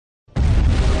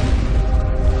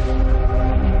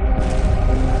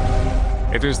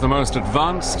It is the most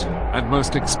advanced and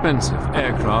most expensive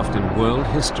aircraft in world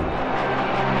history.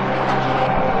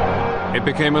 It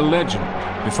became a legend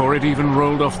before it even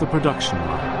rolled off the production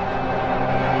line.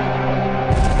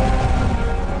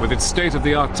 With its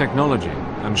state-of-the-art technology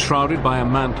and shrouded by a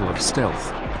mantle of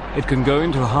stealth, it can go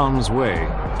into harm's way,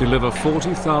 deliver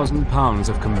 40,000 pounds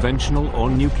of conventional or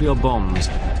nuclear bombs,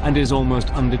 and is almost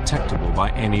undetectable by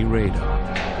any radar.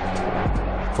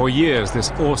 For years,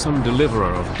 this awesome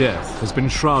deliverer of death has been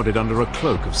shrouded under a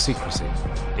cloak of secrecy.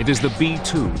 It is the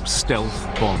B-2 stealth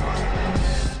bomber.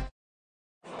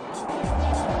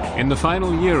 In the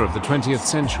final year of the 20th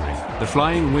century, the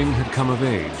flying wing had come of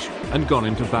age and gone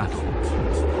into battle.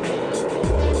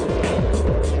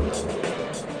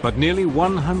 But nearly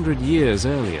 100 years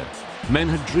earlier, men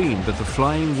had dreamed that the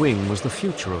flying wing was the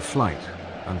future of flight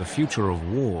and the future of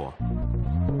war.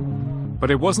 But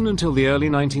it wasn't until the early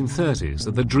 1930s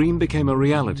that the dream became a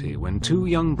reality when two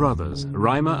young brothers,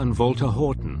 Reimer and Walter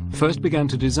Horten, first began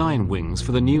to design wings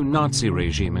for the new Nazi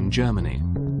regime in Germany.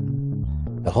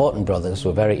 The Horten brothers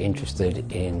were very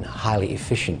interested in highly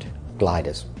efficient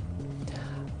gliders.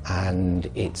 And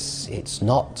it's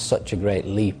not such a great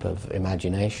leap of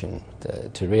imagination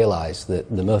to realize that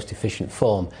the most efficient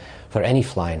form for any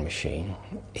flying machine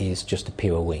is just a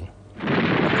pure wing.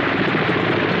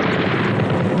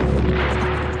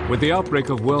 With the outbreak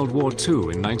of World War II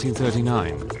in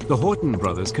 1939, the Horten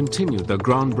brothers continued their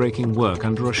groundbreaking work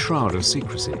under a shroud of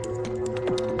secrecy.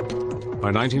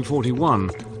 By 1941,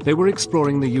 they were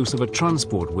exploring the use of a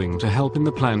transport wing to help in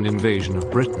the planned invasion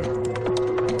of Britain.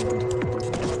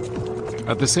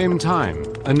 At the same time,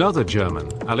 another German,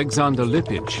 Alexander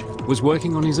Lippisch, was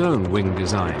working on his own wing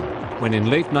design when in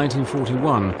late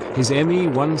 1941 his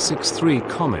Me-163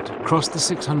 Comet crossed the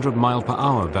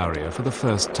 600-mile-per-hour barrier for the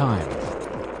first time.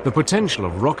 The potential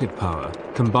of rocket power,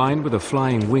 combined with a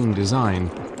flying wing design,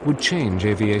 would change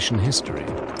aviation history.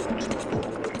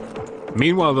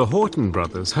 Meanwhile, the Horten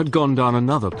brothers had gone down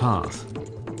another path.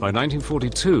 By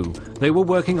 1942, they were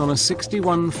working on a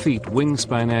 61-feet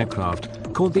wingspan aircraft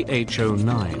called the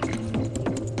H-09.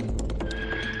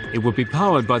 It would be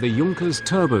powered by the Junkers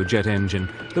turbojet engine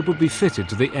that would be fitted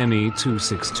to the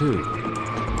Me-262.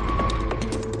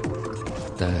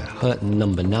 The Horten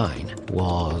number 9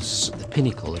 was the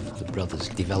pinnacle of the brothers'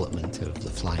 development of the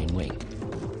flying wing.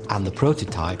 And the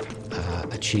prototype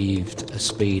achieved a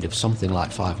speed of something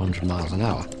like 500 miles an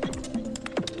hour.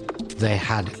 They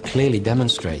had clearly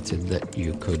demonstrated that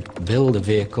you could build a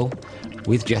vehicle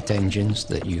with jet engines,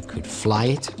 that you could fly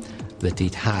it, that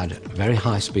it had very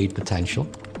high speed potential,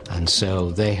 and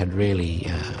so they had really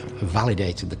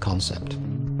validated the concept.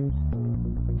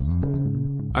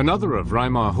 Another of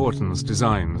Reimer Horten's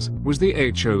designs was the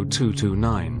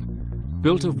HO-229.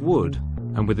 Built of wood,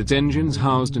 and with its engines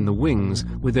housed in the wings,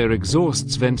 with their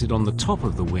exhausts vented on the top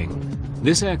of the wing,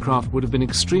 this aircraft would have been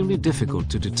extremely difficult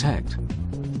to detect.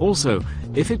 Also,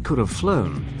 if it could have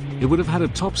flown, it would have had a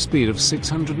top speed of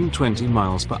 620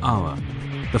 miles per hour,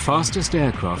 the fastest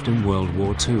aircraft in World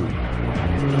War II.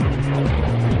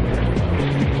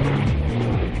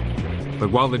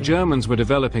 But while the Germans were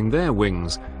developing their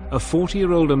wings, a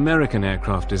 40-year-old American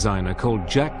aircraft designer called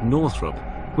Jack Northrop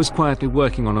was quietly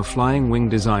working on a flying wing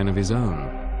design of his own.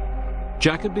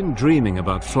 Jack had been dreaming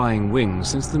about flying wings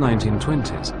since the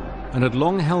 1920s, and had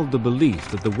long held the belief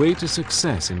that the way to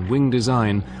success in wing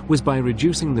design was by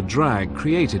reducing the drag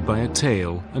created by a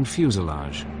tail and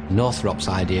fuselage. Northrop's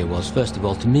idea was, first of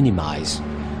all, to minimize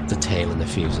the tail and the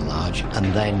fuselage,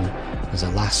 and then, as a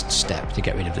last step, to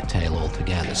get rid of the tail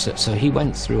altogether. So he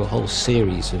went through a whole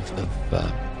series of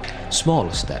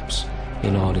smaller steps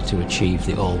in order to achieve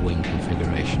the all-wing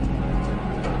configuration.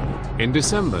 In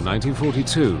December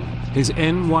 1942, his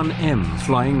N1M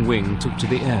flying wing took to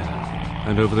the air.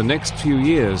 And over the next few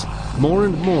years, more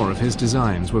and more of his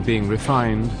designs were being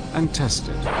refined and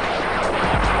tested.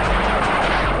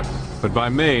 But by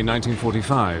May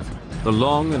 1945, the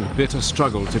long and bitter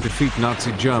struggle to defeat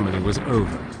Nazi Germany was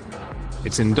over.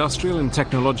 Its industrial and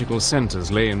technological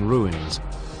centers lay in ruins,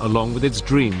 along with its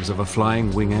dreams of a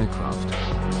flying wing aircraft.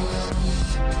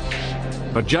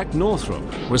 But Jack Northrop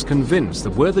was convinced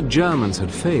that where the Germans had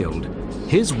failed,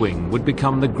 his wing would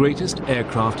become the greatest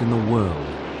aircraft in the world.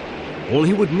 All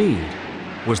he would need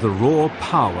was the raw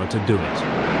power to do it.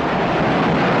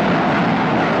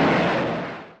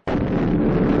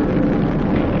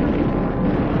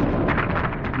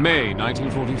 May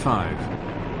 1945.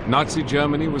 Nazi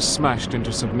Germany was smashed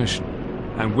into submission,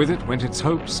 and with it went its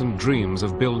hopes and dreams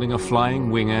of building a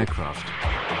flying wing aircraft.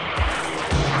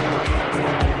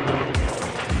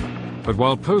 But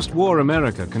while post-war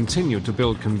America continued to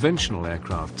build conventional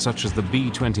aircraft such as the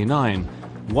B-29,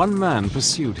 one man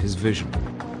pursued his vision.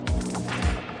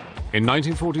 In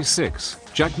 1946,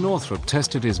 Jack Northrop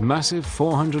tested his massive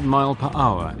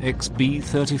 400-mile-per-hour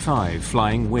XB-35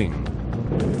 flying wing.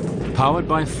 Powered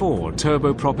by 4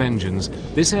 turboprop engines,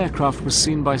 this aircraft was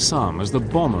seen by some as the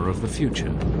bomber of the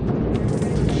future.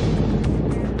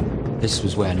 This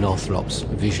was where Northrop's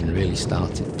vision really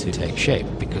started to take shape,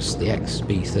 because the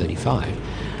XB-35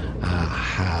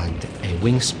 had a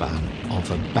wingspan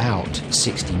of about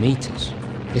 60 meters.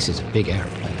 This is a big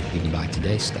aeroplane, even by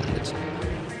today's standards.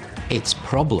 Its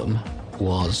problem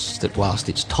was that whilst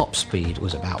its top speed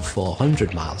was about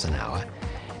 400 miles an hour,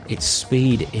 its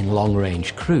speed in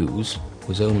long-range cruise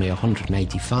was only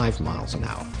 185 miles an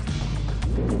hour.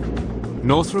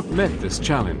 Northrop met this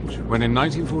challenge when in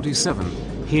 1947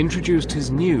 he introduced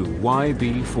his new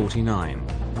YB-49.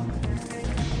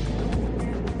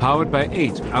 Powered by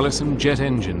 8 Allison jet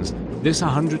engines, this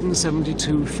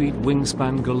 172-feet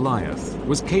wingspan Goliath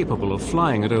was capable of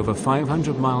flying at over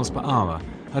 500 miles per hour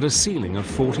at a ceiling of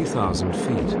 40,000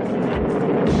 feet.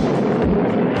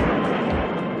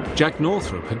 Jack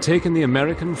Northrop had taken the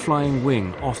American flying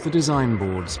wing off the design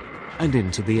boards and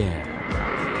into the air.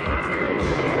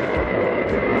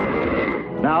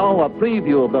 Now, a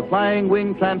preview of the flying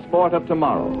wing transport of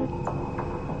tomorrow.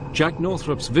 Jack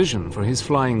Northrop's vision for his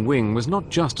flying wing was not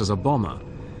just as a bomber.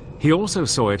 He also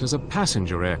saw it as a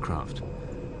passenger aircraft.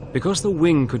 Because the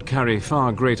wing could carry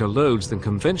far greater loads than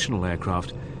conventional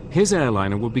aircraft, his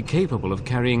airliner would be capable of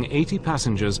carrying 80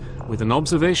 passengers with an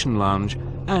observation lounge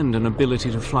and an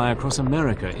ability to fly across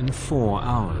America in 4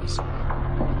 hours.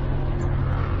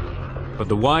 But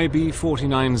the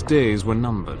YB-49's days were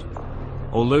numbered.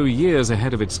 Although years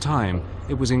ahead of its time,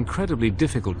 it was incredibly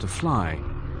difficult to fly,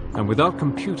 and without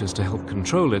computers to help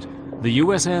control it, the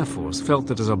U.S. Air Force felt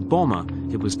that as a bomber,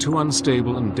 it was too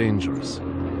unstable and dangerous.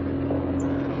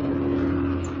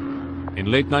 In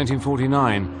late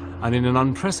 1949, and in an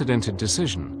unprecedented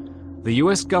decision, the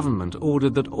U.S. government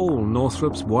ordered that all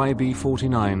Northrop's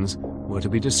YB-49s were to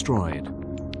be destroyed.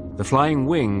 The flying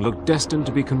wing looked destined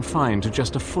to be confined to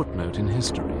just a footnote in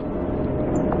history.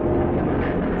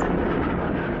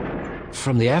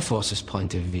 From the Air Force's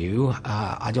point of view,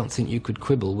 I don't think you could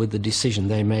quibble with the decision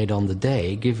they made on the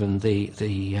day, given the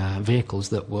vehicles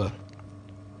that were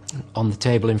on the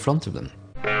table in front of them.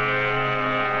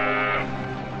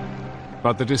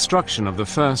 But the destruction of the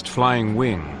first flying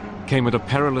wing came at a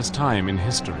perilous time in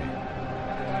history.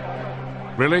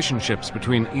 Relationships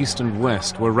between East and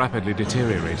West were rapidly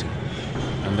deteriorating,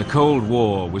 and the Cold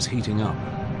War was heating up.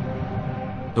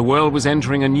 The world was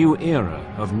entering a new era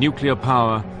of nuclear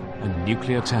power and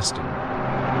nuclear testing.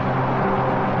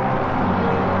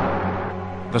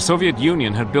 The Soviet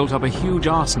Union had built up a huge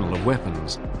arsenal of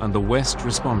weapons, and the West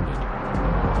responded.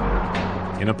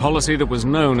 In a policy that was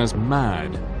known as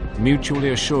MAD, mutually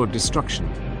assured destruction,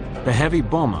 the heavy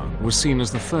bomber was seen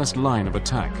as the first line of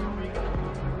attack.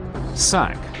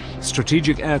 SAC,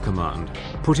 Strategic Air Command,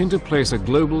 put into place a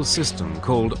global system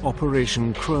called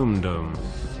Operation Chrome Dome,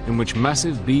 in which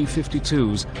massive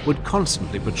B-52s would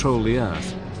constantly patrol the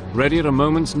Earth, ready at a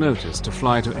moment's notice to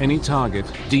fly to any target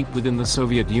deep within the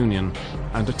Soviet Union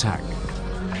and attack.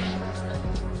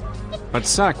 But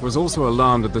SAC was also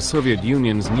alarmed at the Soviet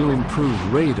Union's new improved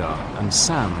radar and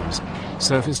SAMs,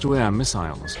 surface-to-air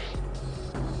missiles.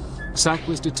 SAC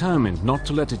was determined not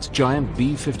to let its giant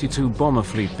B-52 bomber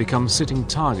fleet become sitting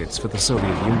targets for the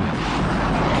Soviet Union.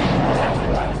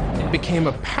 It became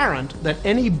apparent that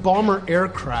any bomber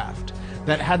aircraft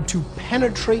that had to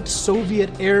penetrate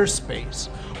Soviet airspace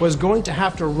was going to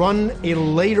have to run a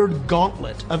layered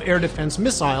gauntlet of air defense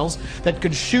missiles that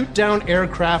could shoot down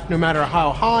aircraft no matter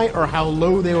how high or how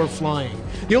low they were flying.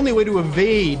 The only way to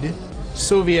evade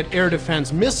Soviet air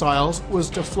defense missiles was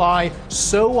to fly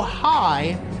so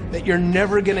high that you're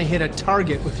never going to hit a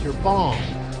target with your bomb.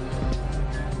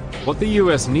 What the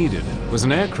US needed was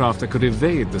an aircraft that could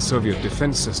evade the Soviet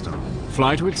defense system,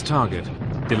 fly to its target,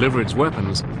 deliver its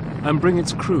weapons, and bring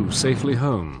its crew safely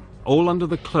home, all under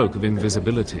the cloak of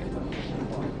invisibility.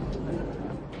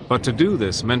 But to do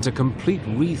this meant a complete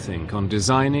rethink on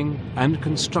designing and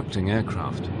constructing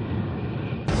aircraft.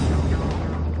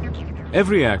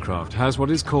 Every aircraft has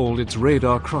what is called its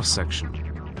radar cross-section.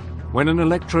 When an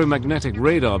electromagnetic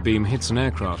radar beam hits an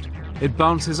aircraft, it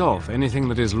bounces off anything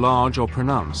that is large or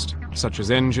pronounced, such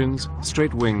as engines,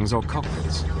 straight wings, or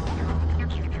cockpits.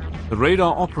 The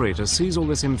radar operator sees all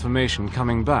this information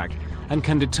coming back and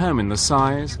can determine the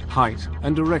size, height,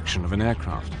 and direction of an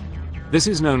aircraft. This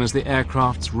is known as the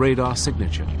aircraft's radar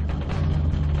signature.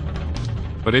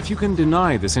 But if you can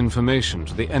deny this information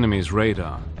to the enemy's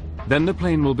radar, then the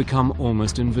plane will become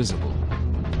almost invisible.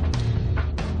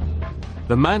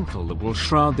 The mantle that will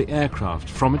shroud the aircraft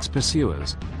from its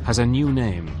pursuers has a new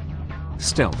name: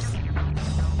 stealth.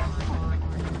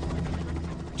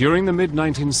 During the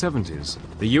mid-1970s,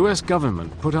 the US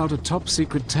government put out a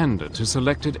top-secret tender to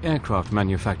selected aircraft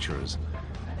manufacturers.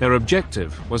 Their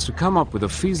objective was to come up with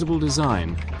a feasible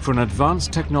design for an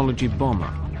advanced technology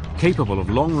bomber capable of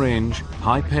long range,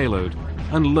 high payload,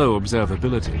 and low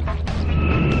observability.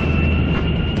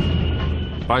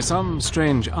 By some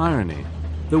strange irony,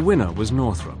 the winner was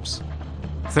Northrop's.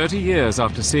 30 years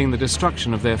after seeing the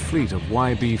destruction of their fleet of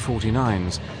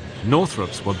YB-49s,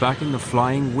 Northrop's were back in the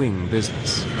flying wing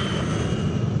business.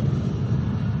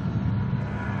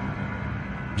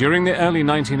 During the early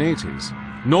 1980s,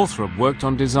 Northrop worked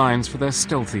on designs for their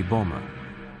stealthy bomber.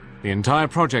 The entire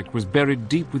project was buried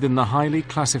deep within the highly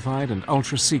classified and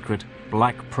ultra-secret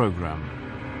Black Program.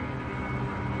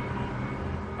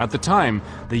 At the time,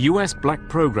 the US Black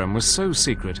Program was so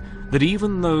secret that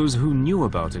even those who knew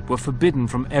about it were forbidden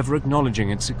from ever acknowledging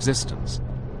its existence.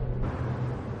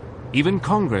 Even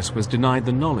Congress was denied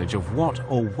the knowledge of what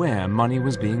or where money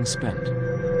was being spent.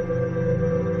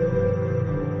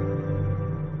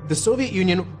 The Soviet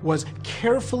Union was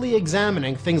carefully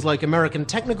examining things like American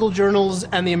technical journals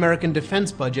and the American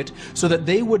defense budget so that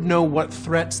they would know what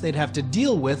threats they'd have to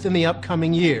deal with in the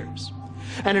upcoming years.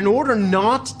 And in order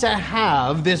not to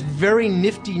have this very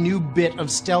nifty new bit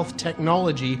of stealth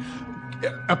technology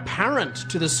apparent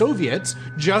to the Soviets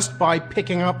just by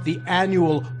picking up the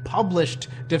annual published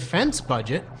defense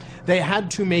budget, they had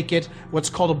to make it what's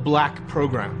called a black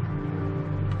program.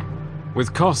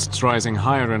 With costs rising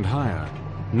higher and higher,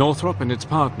 Northrop and its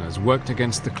partners worked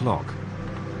against the clock.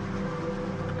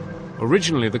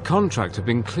 Originally, the contract had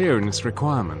been clear in its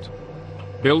requirement: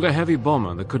 build a heavy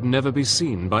bomber that could never be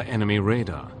seen by enemy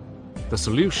radar. The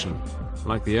solution,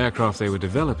 like the aircraft they were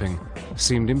developing,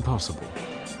 seemed impossible.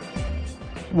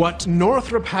 What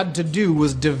Northrop had to do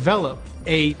was develop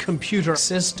a computer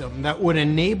system that would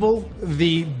enable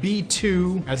the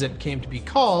B-2, as it came to be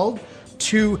called,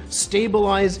 to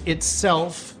stabilize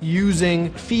itself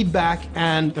using feedback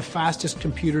and the fastest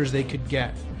computers they could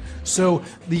get. So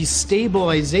the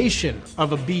stabilization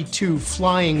of a B-2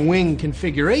 flying wing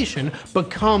configuration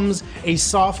becomes a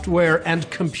software and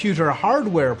computer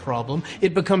hardware problem.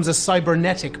 It becomes a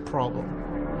cybernetic problem.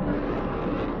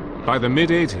 By the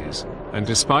mid-80s, and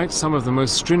despite some of the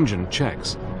most stringent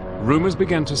checks, rumors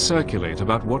began to circulate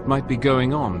about what might be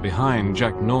going on behind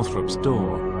Jack Northrop's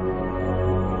door.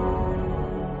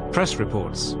 Press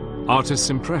reports, artists'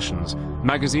 impressions,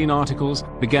 magazine articles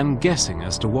began guessing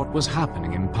as to what was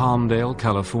happening in Palmdale,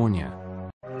 California.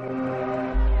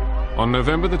 On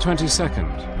November the 22nd,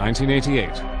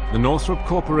 1988, the Northrop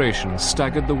Corporation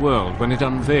staggered the world when it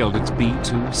unveiled its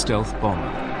B-2 stealth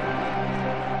bomber.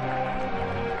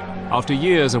 After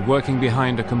years of working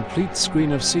behind a complete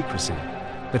screen of secrecy,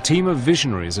 a team of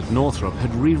visionaries at Northrop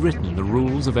had rewritten the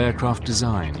rules of aircraft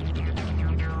design.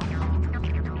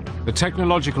 The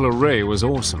technological array was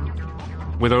awesome.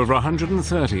 With over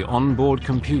 130 onboard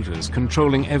computers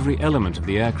controlling every element of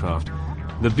the aircraft,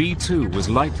 the B-2 was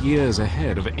light years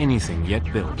ahead of anything yet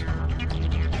built.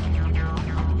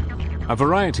 A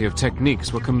variety of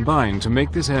techniques were combined to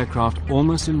make this aircraft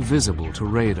almost invisible to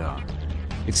radar.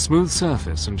 Its smooth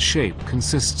surface and shape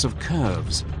consists of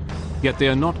curves, yet they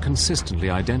are not consistently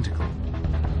identical.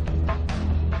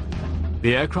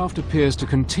 The aircraft appears to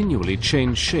continually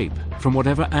change shape from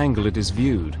whatever angle it is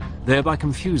viewed, thereby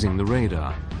confusing the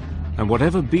radar, and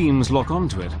whatever beams lock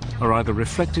onto it are either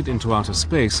reflected into outer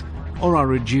space or are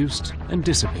reduced and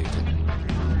dissipated.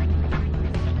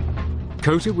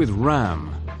 Coated with RAM,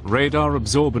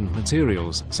 radar-absorbent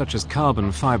materials such as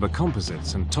carbon fiber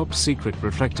composites and top-secret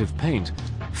reflective paint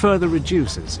further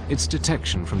reduces its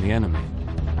detection from the enemy.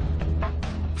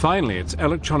 Finally, its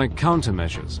electronic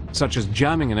countermeasures, such as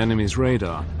jamming an enemy's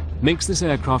radar, makes this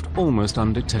aircraft almost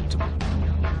undetectable.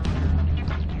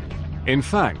 In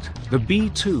fact, the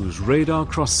B-2's radar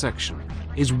cross-section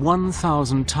is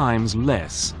 1,000 times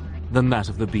less than that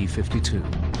of the B-52.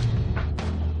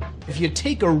 If you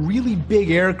take a really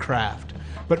big aircraft,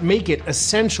 but make it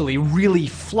essentially really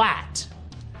flat,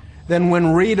 then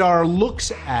when radar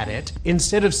looks at it,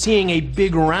 instead of seeing a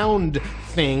big round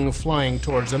thing flying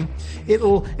towards them,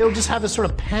 it'll just have a sort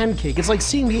of pancake. It's like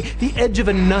seeing the edge of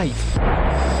a knife.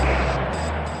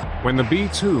 When the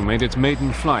B-2 made its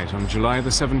maiden flight on July the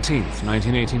 17th,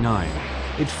 1989,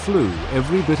 it flew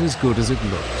every bit as good as it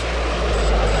looked.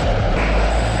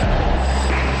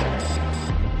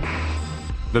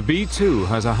 The B-2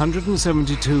 has a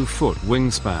 172-foot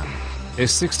wingspan,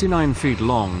 is 69 feet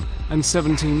long and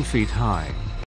 17 feet high.